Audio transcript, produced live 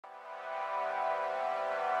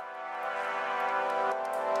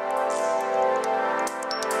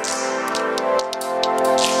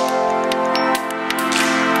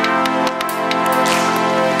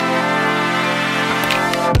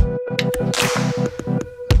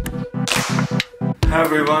Hi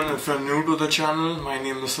everyone, if you're new to the channel, my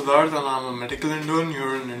name is Siddharth and I'm a medical intern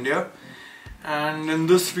here in India. And in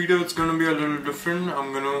this video it's gonna be a little different.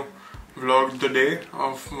 I'm gonna vlog the day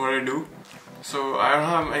of what I do. So I don't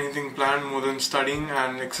have anything planned more than studying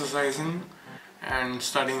and exercising and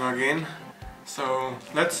studying again. So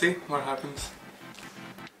let's see what happens.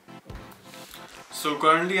 So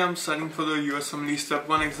currently I'm studying for the USMLE Step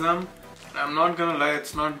 1 exam. I'm not gonna lie,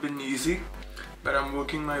 it's not been easy, but I'm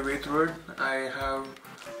working my way through it. I have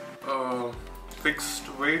a fixed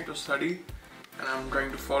way to study and I'm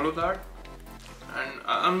trying to follow that. And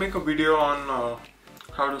I'll make a video on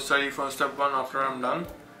how to study for Step 1 after I'm done.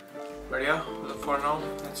 But yeah, for now,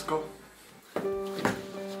 let's go.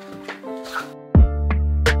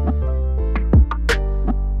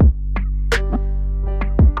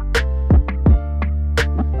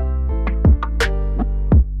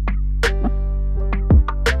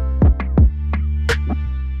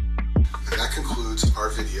 Our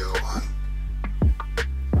video on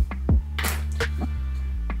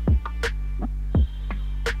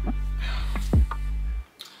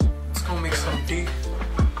let's go make some tea.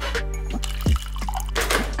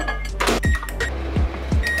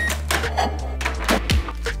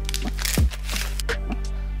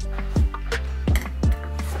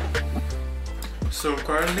 So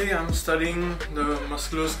currently I'm studying the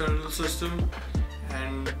musculoskeletal system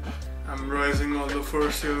and I'm revising all the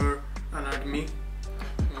first year anatomy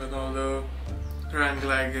with all the rank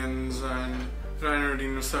ligands and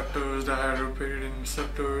rhinodine receptors, dihydropyridine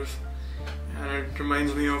receptors, and it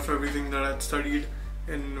reminds me of everything that I'd studied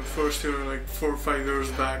in the first year like 4 or 5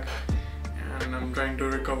 years back, and I'm trying to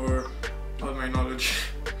recover all my knowledge.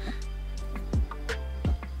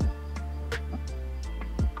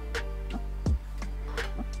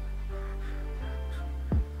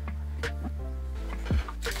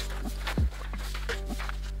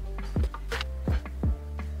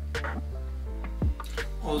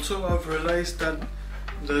 Also, I've realized that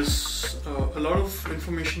there's a lot of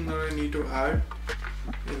information that I need to add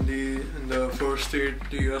in the first aid,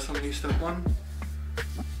 the USMLE Step 1.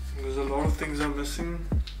 Because a lot of things are missing,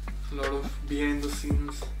 a lot of behind the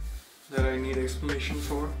scenes that I need explanation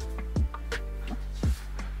for.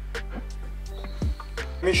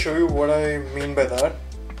 Let me show you what I mean by that.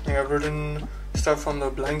 I've written stuff on the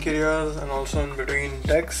blank areas and also in between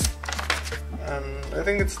text, and I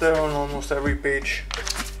think it's there on almost every page.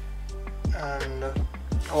 And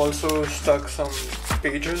also stuck some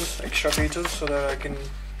pages, extra pages, so that I can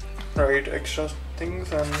write extra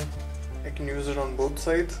things and I can use it on both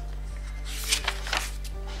sides.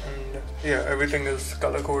 And yeah, everything is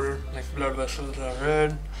color coded, like blood vessels are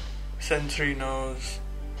red, sensory nerves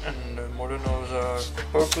and motor nerves are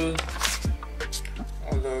purple,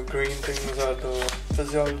 all the green things are the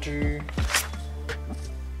physiology, and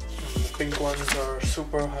the pink ones are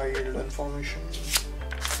super high yield information.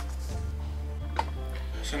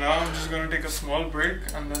 So now I'm just going to take a small break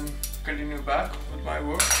and then continue back with my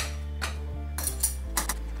work.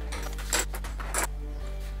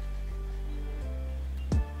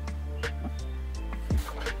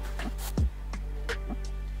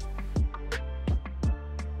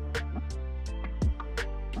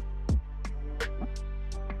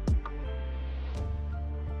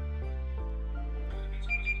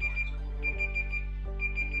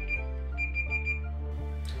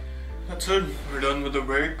 That's it, we're done with the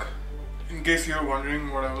break. In case you're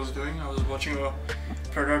wondering what I was doing, I was watching a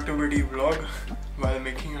productivity vlog while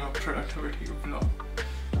making a productivity vlog.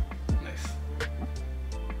 Nice.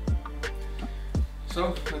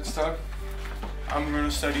 So let's start. I'm going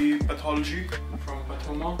to study pathology from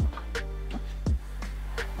Pathoma.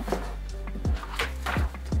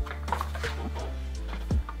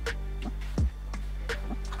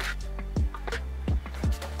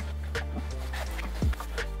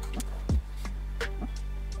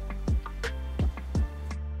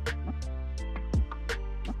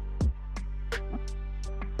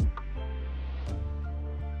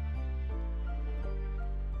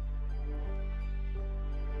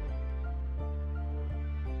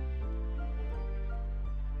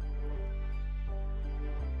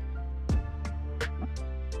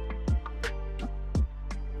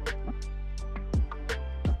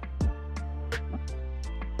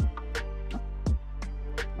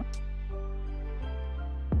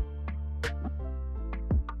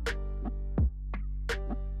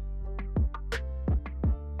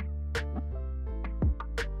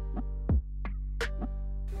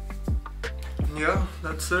 Yeah,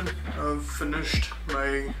 that's it. I've finished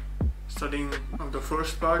my studying of the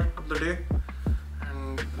first part of the day,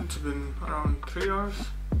 and it's been around 3 hours.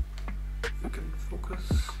 If you can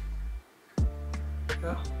focus.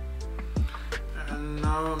 Yeah. And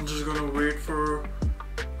now I'm just gonna wait for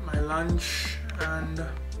my lunch and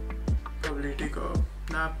probably take a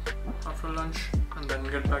nap after lunch and then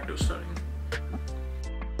get back to studying.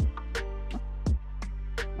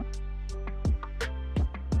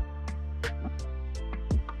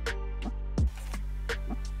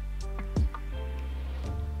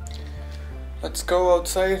 Let's go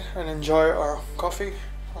outside and enjoy our coffee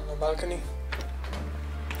on the balcony.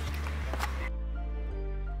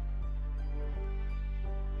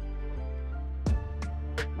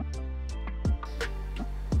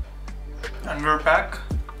 And we're back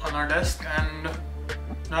on our desk, and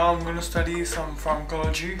now I'm going to study some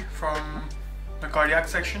pharmacology from the cardiac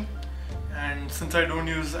section. And since I don't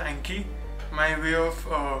use Anki, my way of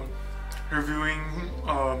reviewing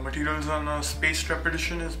materials on a spaced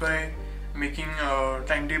repetition is by making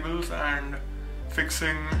timetables and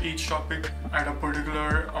fixing each topic at a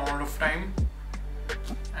particular amount of time.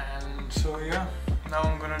 And so yeah, now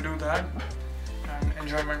I'm gonna do that and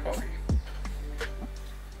enjoy my coffee.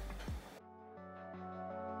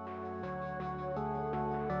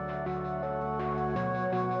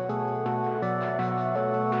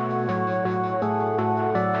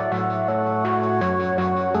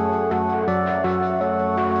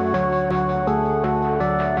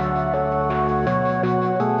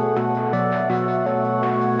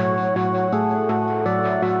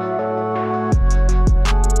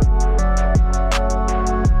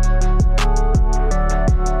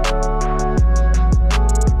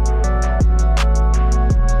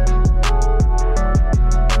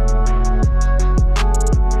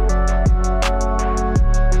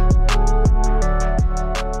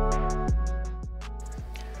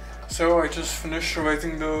 So I just finished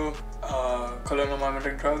revising the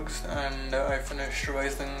cholinergic drugs, and I finished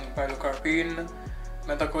revising pilocarpine,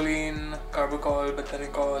 methacholine, carbachol,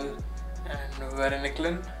 bethanechol, and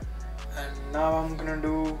varenicline. And now I'm gonna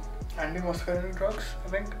do antimuscarinic drugs, I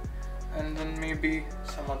think, and then maybe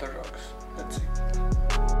some other drugs. Let's see.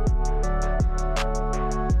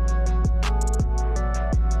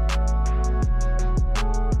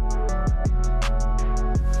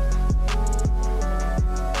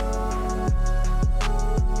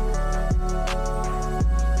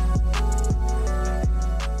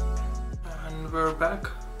 We're back.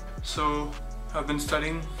 So I've been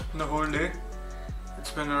studying the whole day.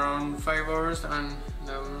 It's been around 5 hours, and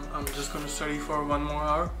I'm just going to study for 1 more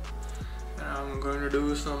hour, and I'm going to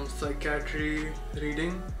do some psychiatry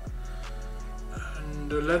reading,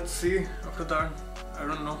 and let's see after that. I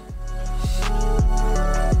don't know.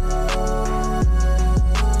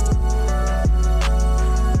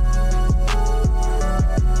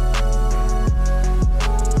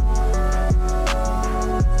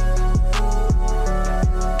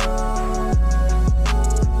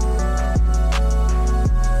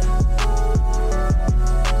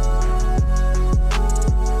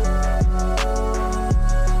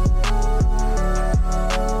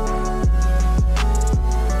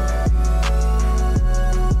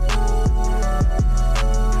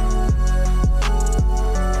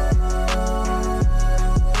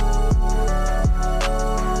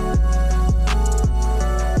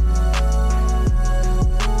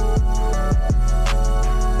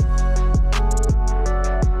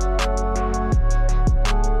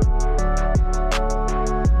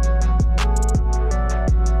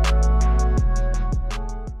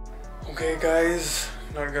 Okay guys,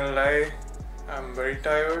 not gonna lie, I'm very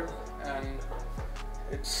tired, and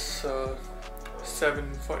it's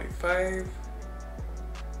 7:45,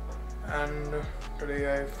 and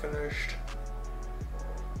today I finished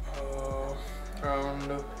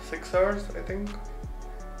around 6 hours, I think.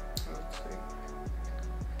 Let's see.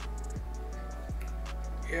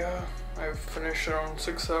 Yeah, I finished around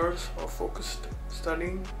 6 hours of focused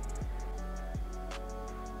studying,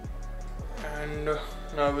 and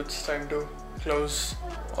now it's time to close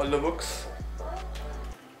all the books.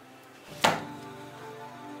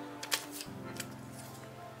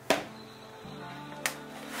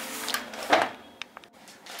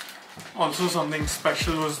 Also, something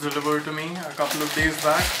special was delivered to me a couple of days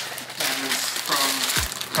back, and it's from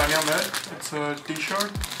Kanye West. It's a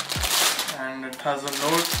t-shirt, and it has a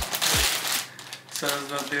note that says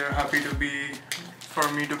that they're happy to be,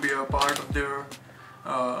 for me to be a part of their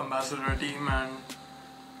ambassador team and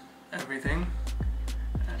everything.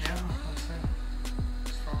 And yeah, that's it.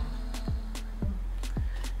 It's from,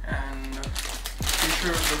 and the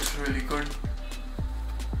t-shirt looks really good.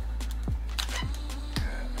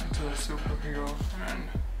 It's a superhero, and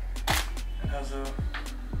it has a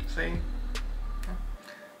saying.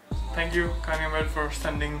 Thank you, Kanye West, for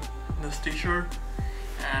sending this t-shirt,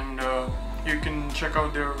 and you can check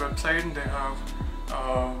out their website. They have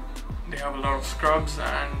They have a lot of scrubs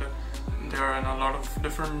and they are in a lot of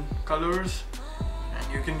different colors,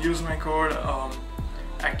 and you can use my code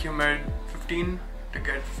AccuMed15 to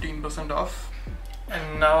get 15% off.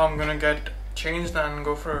 And now I'm gonna get changed and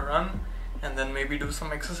go for a run and then maybe do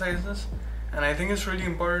some exercises. And I think it's really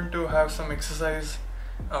important to have some exercise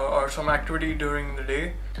or some activity during the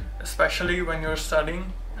day, especially when you're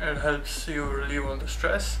studying. It helps you relieve all the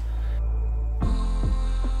stress.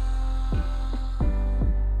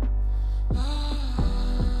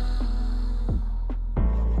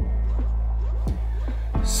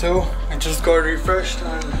 So I just got refreshed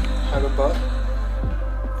and had a bath,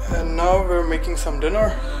 and now we're making some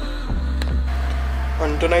dinner.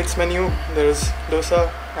 On tonight's menu there is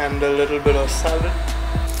dosa and a little bit of salad.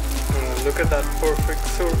 Look at that perfect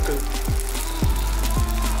circle.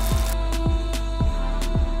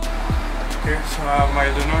 Okay, so I have my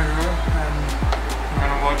dinner here and I'm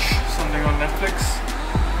gonna watch something on Netflix,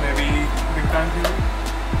 maybe Big Bang Theory.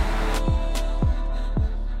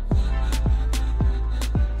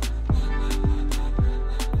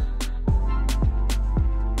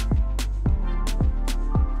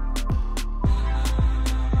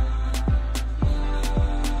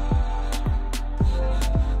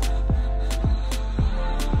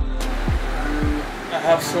 I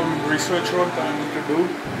have some research work that I need to do,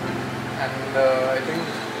 and I think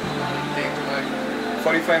it'll take like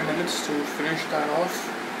 45 minutes to finish that off.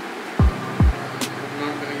 I'm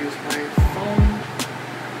not going to use my phone,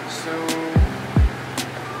 so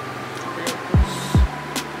here it goes.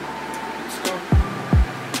 Let's go.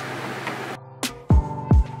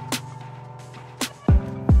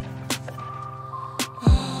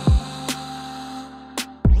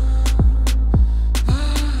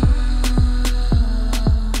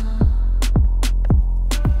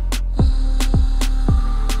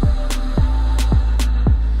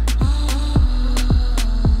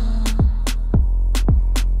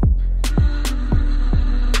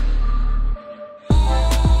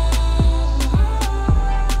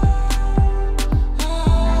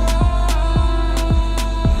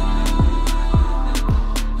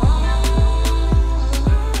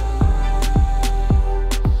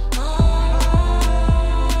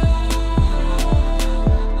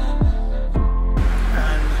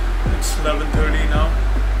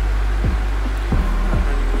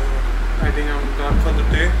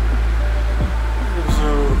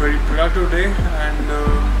 Very productive day, and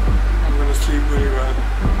I'm gonna sleep very well.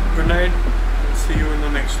 Good night, and see you in the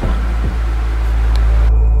next one.